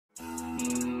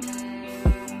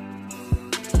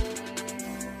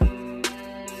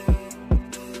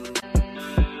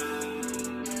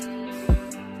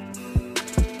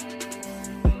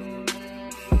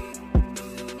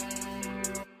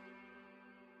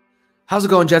How's it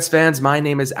going, Jets fans? My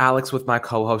name is Alex with my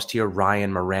co-host here,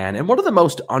 Ryan Moran, and one of the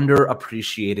most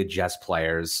underappreciated Jets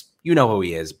players. You know who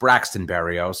he is, Braxton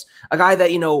Berrios, a guy that,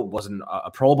 wasn't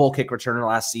a Pro Bowl kick returner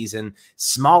last season,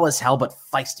 small as hell, but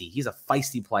feisty. He's a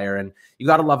feisty player, and you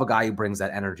got to love a guy who brings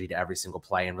that energy to every single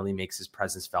play and really makes his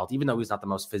presence felt, even though he's not the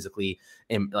most physically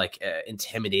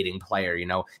intimidating player.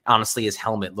 Honestly, his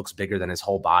helmet looks bigger than his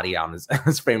whole body on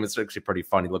his frame. It's actually pretty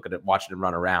funny. Look at it, watching him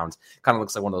run around. Kind of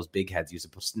looks like one of those big heads you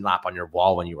used to slap on your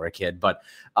wall when you were a kid. But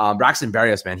Braxton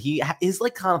Berrios, man, he is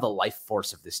like kind of the life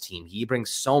force of this team. He brings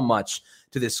so much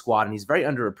to this squad, and he's very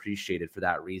underappreciated for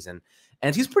that reason.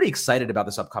 And he's pretty excited about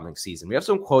this upcoming season. We have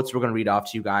some quotes we're going to read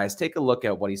off to you guys. Take a look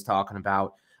at what he's talking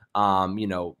about,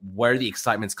 where the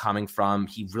excitement's coming from.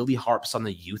 He really harps on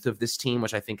the youth of this team,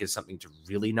 which I think is something to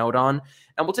really note on.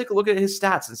 And we'll take a look at his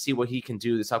stats and see what he can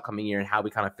do this upcoming year and how he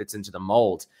kind of fits into the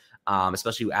mold,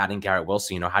 especially adding Garrett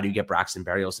Wilson. How do you get Braxton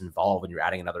Berrios involved when you're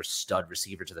adding another stud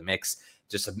receiver to the mix?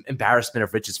 Just an embarrassment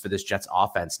of riches for this Jets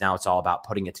offense. Now it's all about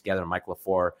putting it together. Mike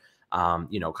LaFleur,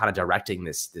 kind of directing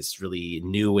this really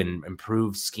new and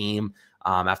improved scheme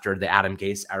after the Adam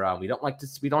Gase era. We don't like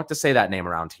to say that name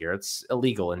around here. It's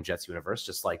illegal in Jets universe,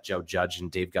 just like Joe Judge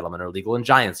and Dave Gettleman are illegal in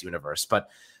Giants universe. But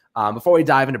before we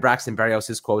dive into Braxton Berrios,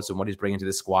 his quotes and what he's bringing to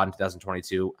this squad in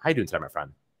 2022, how you doing today, my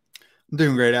friend? I'm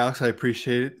doing great, Alex. I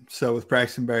appreciate it. So with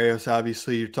Braxton Berrios,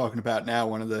 obviously you're talking about now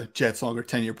one of the Jets' longer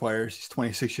tenure players. He's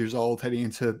 26 years old, heading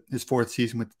into his fourth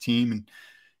season with the team. And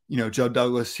Joe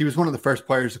Douglas, he was one of the first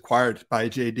players acquired by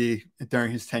JD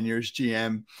during his tenure as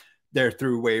GM there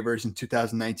through waivers in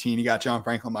 2019. He got John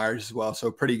Franklin Myers as well. So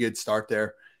a pretty good start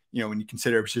there, when you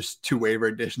consider it was just 2 waiver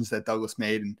additions that Douglas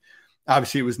made. And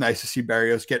obviously it was nice to see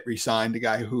Berrios get re-signed, a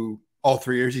guy who all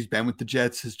 3 years he's been with the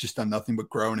Jets has just done nothing but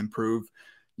grow and improve.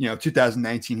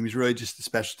 2019, he was really just a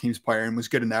special teams player and was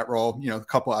good in that role. A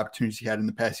couple of opportunities he had in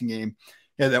the passing game.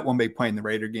 He had that one big play in the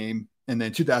Raider game. And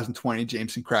then 2020,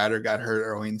 Jameson Crowder got hurt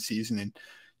early in the season. And,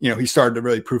 he started to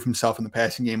really prove himself in the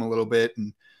passing game a little bit.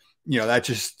 And, that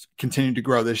just continued to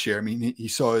grow this year. I mean, he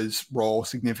saw his role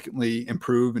significantly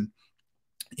improve and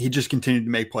he just continued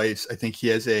to make plays. I think he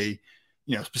has a,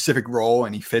 specific role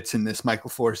and he fits in this Mike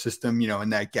LaFleur system, in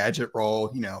that gadget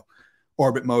role,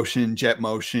 orbit motion, jet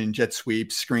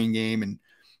sweeps, screen game. And,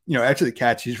 after the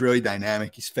catch, he's really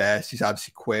dynamic. He's fast. He's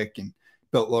obviously quick and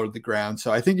built low to the ground. So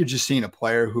I think you're just seeing a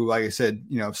player who, like I said,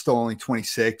 still only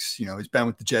 26, he's been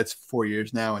with the Jets for 4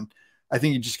 years now. And I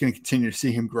think you're just going to continue to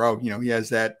see him grow. He has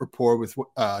that rapport with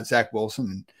Zach Wilson,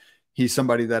 and he's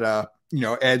somebody that,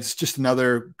 adds just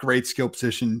another great skill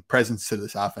position presence to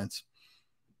this offense.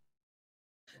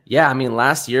 Yeah, I mean,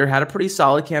 last year had a pretty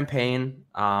solid campaign,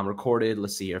 recorded,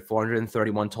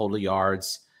 431 total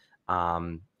yards.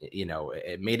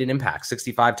 It made an impact,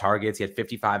 65 targets. He had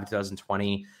 55 in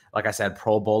 2020. Like I said,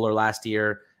 Pro Bowler last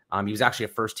year. He was actually a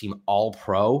first-team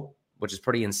All-Pro, which is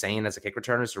pretty insane as a kick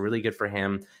returner, so really good for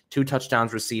him. 2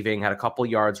 touchdowns receiving, had a couple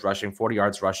yards rushing, 40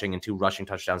 yards rushing, and 2 rushing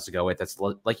touchdowns to go with. That's,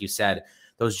 like you said,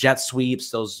 those jet sweeps,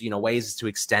 those ways to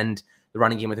extend the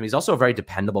running game with him. He's also a very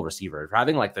dependable receiver. For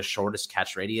having like the shortest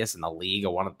catch radius in the league,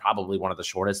 or probably one of the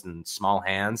shortest in small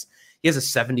hands, he has a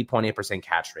 70.8%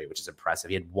 catch rate, which is impressive.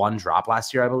 He had 1 drop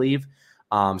last year, I believe.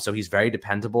 So he's very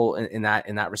dependable in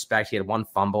that respect. He had 1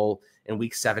 fumble in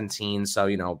week 17.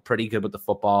 So, pretty good with the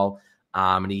football.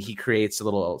 And he creates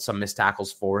some missed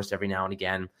tackles for us every now and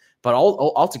again. But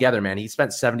all together, man, he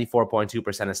spent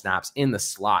 74.2% of snaps in the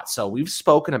slot. So we've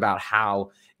spoken about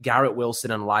how Garrett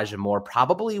Wilson and Elijah Moore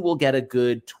probably will get a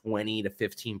good 20 to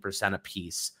 15%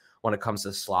 apiece when it comes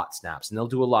to slot snaps. And they'll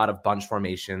do a lot of bunch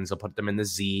formations. They'll put them in the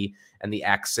Z and the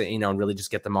X, and really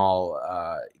just get them all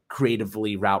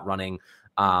creatively route running.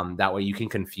 That way you can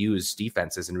confuse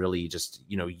defenses and really just,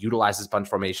 utilize this bunch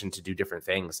formation to do different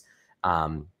things.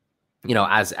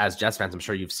 As Jets fans, I'm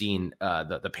sure you've seen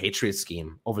the Patriots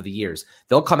scheme over the years.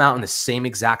 They'll come out in the same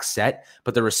exact set,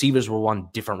 but the receivers will run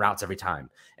different routes every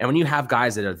time. And when you have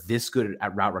guys that are this good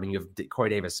at route running, you have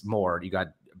Corey Davis, Moore, you got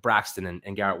Braxton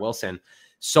and Garrett Wilson,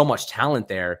 so much talent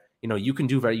there. You can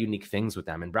do very unique things with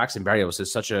them. And Braxton Berrios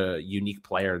is such a unique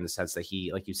player in the sense that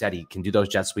he, like you said, he can do those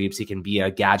jet sweeps. He can be a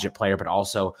gadget player, but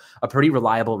also a pretty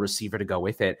reliable receiver to go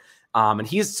with it. And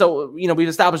he's we've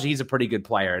established he's a pretty good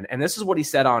player. And this is what he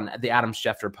said on the Adam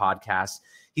Schefter podcast.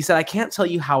 He said, "I can't tell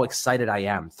you how excited I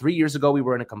am. 3 years ago, we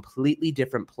were in a completely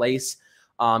different place."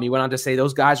 He went on to say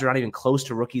those guys are not even close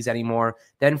to rookies anymore.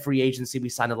 Then free agency, we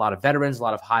signed a lot of veterans, a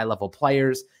lot of high-level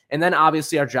players. And then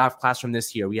obviously our draft class from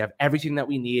this year, we have everything that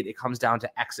we need. It comes down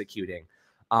to executing.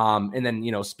 And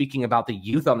then, speaking about the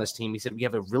youth on this team, he said, we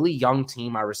have a really young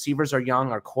team. Our receivers are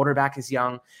young. Our quarterback is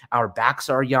young. Our backs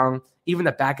are young. Even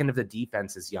the back end of the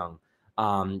defense is young.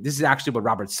 This is actually what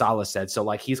Robert Saleh said. So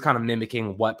like he's kind of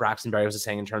mimicking what Braxton Berrios is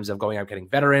saying in terms of going out getting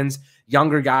veterans,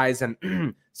 younger guys.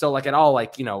 And so like it all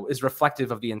like, is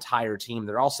reflective of the entire team.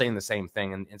 They're all saying the same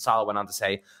thing. And Saleh went on to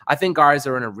say, I think guys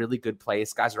are in a really good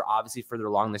place. Guys are obviously further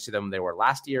along this year than they were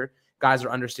last year. Guys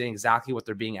are understanding exactly what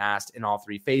they're being asked in all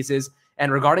three phases.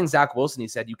 And regarding Zach Wilson, he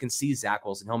said, you can see Zach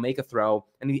Wilson. He'll make a throw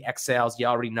and he exhales. He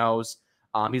already knows.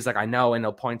 He's like, I know, and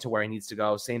he'll point to where he needs to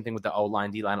go. Same thing with the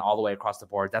O-line, D-line, all the way across the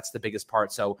board. That's the biggest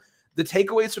part. So the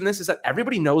takeaways from this is that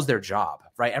everybody knows their job,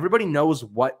 right? Everybody knows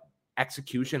what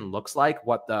execution looks like,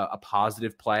 what a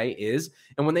positive play is.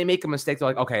 And when they make a mistake, they're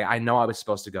like, okay, I know I was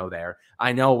supposed to go there.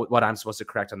 I know what I'm supposed to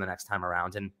correct on the next time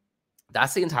around. And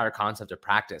that's the entire concept of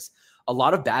practice. A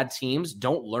lot of bad teams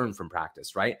don't learn from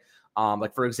practice, right?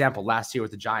 Like, for example, last year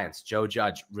with the Giants, Joe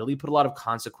Judge really put a lot of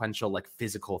consequential, like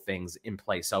physical things in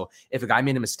place. So if a guy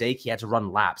made a mistake, he had to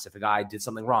run laps. If a guy did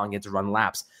something wrong, he had to run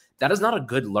laps. That is not a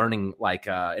good learning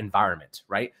environment,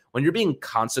 right? When you're being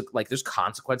there's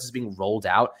consequences being rolled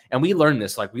out. And we learned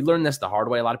this the hard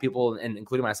way. A lot of people, and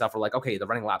including myself, were like, okay, the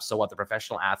running laps. So what? The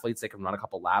professional athletes, they can run a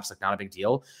couple laps, like not a big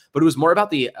deal. But it was more about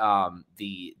the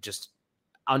just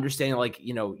understanding, like,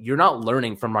 you're not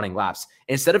learning from running laps.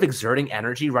 Instead of exerting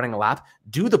energy running a lap,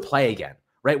 do the play again,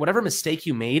 right? Whatever mistake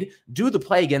you made, do the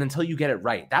play again until you get it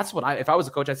right. That's what if I was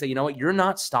a coach, I'd say, you know what, you're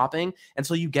not stopping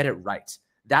until you get it right.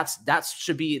 That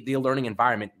should be the learning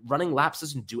environment. Running laps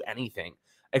doesn't do anything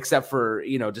except for,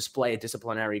 display a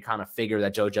disciplinary kind of figure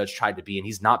that Joe Judge tried to be. And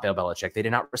he's not Bill Belichick. They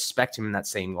did not respect him in that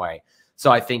same way.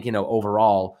 So I think,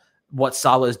 overall, what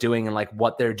Saleh is doing and like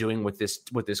what they're doing with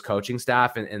this coaching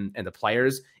staff and the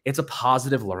players, it's a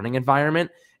positive learning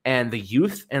environment. And the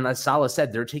youth, and as Saleh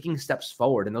said, they're taking steps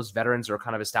forward, and those veterans are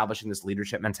kind of establishing this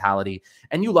leadership mentality,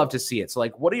 and you love to see it. So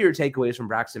like, what are your takeaways from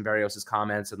Braxton Berrios'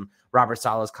 comments and Robert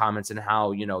Saleh's comments, and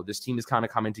how, this team is kind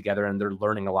of coming together and they're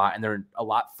learning a lot, and they're a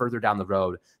lot further down the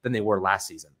road than they were last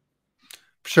season?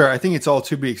 Sure. I think it's all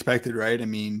to be expected, right? I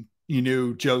mean, you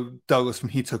knew Joe Douglas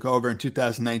when he took over in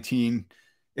 2019.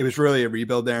 It was really a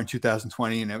rebuild there in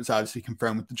 2020, and it was obviously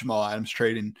confirmed with the Jamal Adams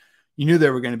trade. And you knew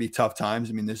there were going to be tough times.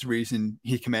 I mean, there's a reason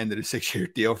he commanded a 6-year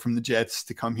deal from the Jets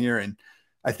to come here. And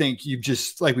I think you've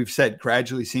just, like we've said,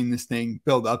 gradually seen this thing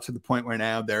build up to the point where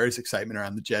now there is excitement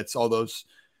around the Jets. All those,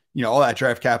 all that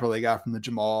draft capital they got from the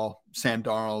Jamal, Sam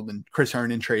Darnold, and Chris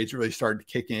Herndon trades really started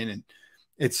to kick in. And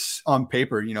it's on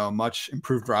paper, a much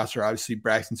improved roster. Obviously,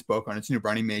 Braxton spoke on its new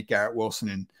running mate, Garrett Wilson,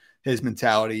 and his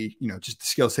mentality, just the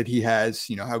skill set he has,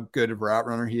 how good of a route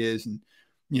runner he is. And,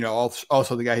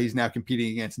 also the guy he's now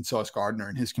competing against in Sauce Gardner,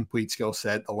 and his complete skill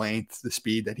set, the length, the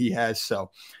speed that he has. So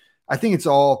I think it's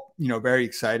all, very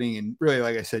exciting, and really,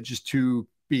 like I said, just to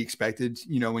be expected,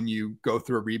 when you go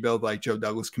through a rebuild like Joe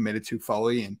Douglas committed to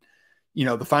fully. And,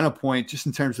 the final point, just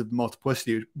in terms of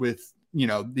multiplicity with,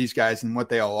 these guys and what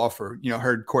they all offer,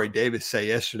 heard Corey Davis say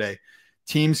yesterday,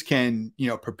 teams can,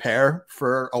 prepare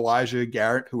for Elijah,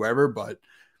 Garrett, whoever, but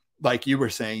like you were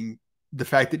saying, the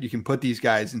fact that you can put these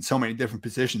guys in so many different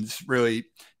positions, really,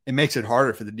 it makes it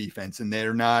harder for the defense, and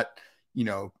they're not,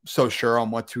 so sure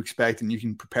on what to expect, and you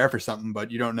can prepare for something,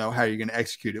 but you don't know how you're going to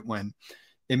execute it when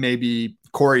it may be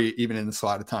Corey, even in the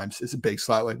slot at times. It's a big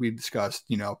slot, like we've discussed,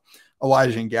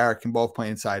 Elijah and Garrett can both play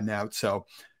inside and out. So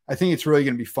I think it's really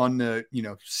going to be fun to,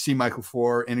 see Michael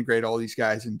Floor integrate all these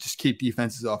guys and just keep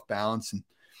defenses off balance. And,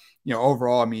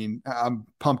 overall, I mean, I'm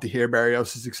pumped to hear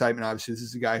Berrios' excitement. Obviously, this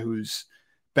is a guy who's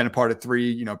been a part of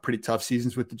 3, pretty tough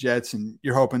seasons with the Jets. And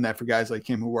you're hoping that for guys like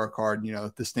him who work hard,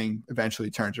 this thing eventually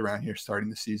turns around here starting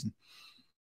the season.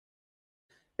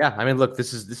 Yeah, I mean, look,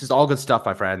 this is all good stuff,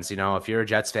 my friends. If you're a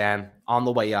Jets fan, on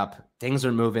the way up, things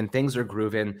are moving, things are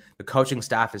grooving. The coaching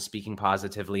staff is speaking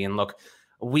positively. And look,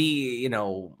 we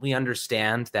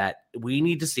understand that we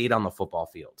need to see it on the football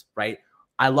field, right?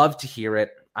 I love to hear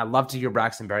it. I love to hear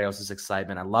Braxton Berrios'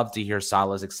 excitement. I love to hear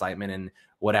Saleh's excitement and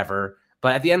whatever.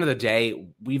 But at the end of the day,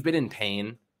 we've been in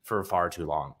pain for far too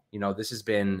long. This has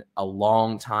been a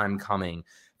long time coming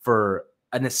for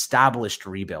an established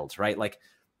rebuild, right? Like,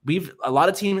 a lot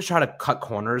of teams try to cut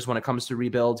corners when it comes to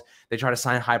rebuild. They try to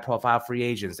sign high profile free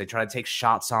agents. They try to take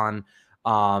shots on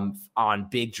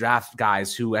big draft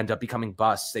guys who end up becoming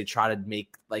busts. They try to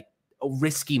make like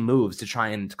risky moves to try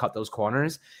and cut those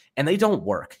corners, and they don't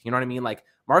work. You know what I mean? Like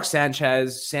Mark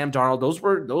Sanchez, Sam Darnold,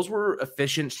 those were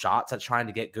efficient shots at trying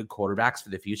to get good quarterbacks for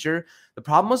the future. The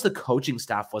problem was the coaching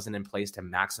staff wasn't in place to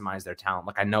maximize their talent.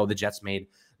 Like, I know the Jets made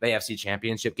the AFC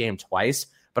Championship game twice,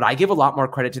 but I give a lot more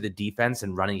credit to the defense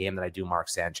and running game than I do Mark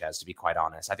Sanchez, to be quite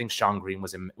honest. I think Sean Green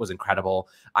was incredible.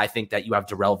 I think that you have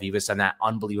Darrelle Vivas and that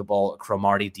unbelievable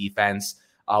Cromartie defense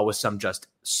with some just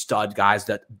stud guys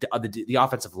that the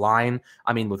offensive line.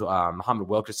 I mean, with Muhammad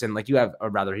Wilkerson, like you have, or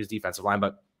rather his defensive line,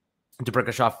 but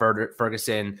DeBrickashaw,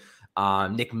 Ferguson,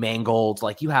 Nick Mangold,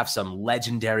 like you have some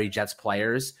legendary Jets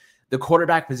players. The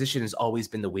quarterback position has always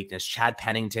been the weakness. Chad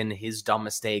Pennington, his dumb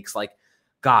mistakes, like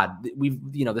God,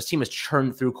 this team has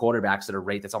churned through quarterbacks at a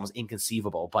rate that's almost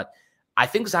inconceivable. But I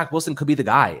think Zach Wilson could be the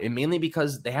guy, and mainly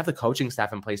because they have the coaching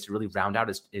staff in place to really round out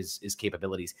his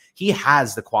capabilities. He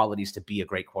has the qualities to be a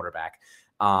great quarterback.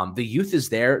 The youth is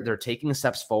there. They're taking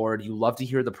steps forward. You love to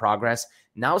hear the progress.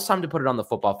 Now it's time to put it on the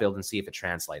football field and see if it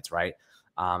translates, right?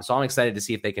 So I'm excited to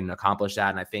see if they can accomplish that.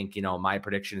 And I think, my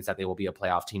prediction is that they will be a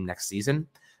playoff team next season.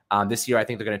 This year, I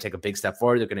think they're going to take a big step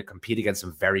forward. They're going to compete against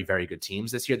some very, very good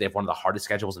teams this year. They have one of the hardest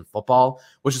schedules in football,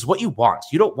 which is what you want.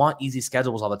 You don't want easy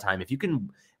schedules all the time. If you can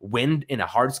win in a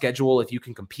hard schedule, if you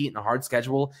can compete in a hard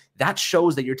schedule, that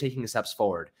shows that you're taking steps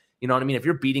forward. You know what I mean? If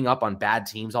you're beating up on bad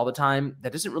teams all the time,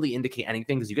 that doesn't really indicate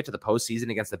anything, because you get to the postseason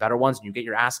against the better ones and you get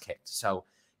your ass kicked. So,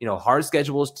 hard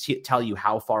schedules tell you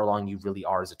how far along you really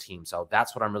are as a team. So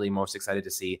that's what I'm really most excited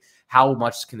to see. How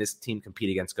much can this team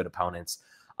compete against good opponents?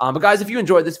 But guys, if you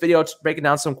enjoyed this video, it's breaking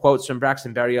down some quotes from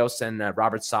Braxton Berrios and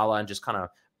Robert Saleh, and just kind of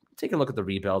taking a look at the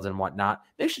rebuild and whatnot.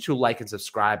 Make sure to like and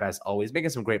subscribe, as always.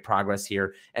 Making some great progress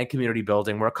here and community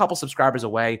building. We're a couple subscribers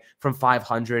away from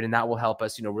 500, and that will help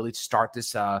us, really start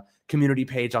this community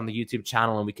page on the YouTube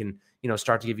channel, and we can,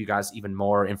 start to give you guys even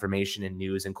more information and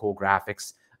news and cool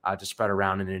graphics to spread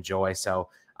around and enjoy. So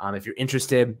if you're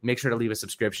interested, make sure to leave a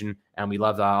subscription, and we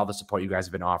love all the support you guys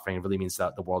have been offering. It really means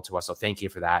the world to us, so thank you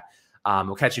for that.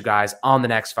 We'll catch you guys on the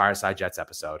next Fireside Jets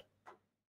episode.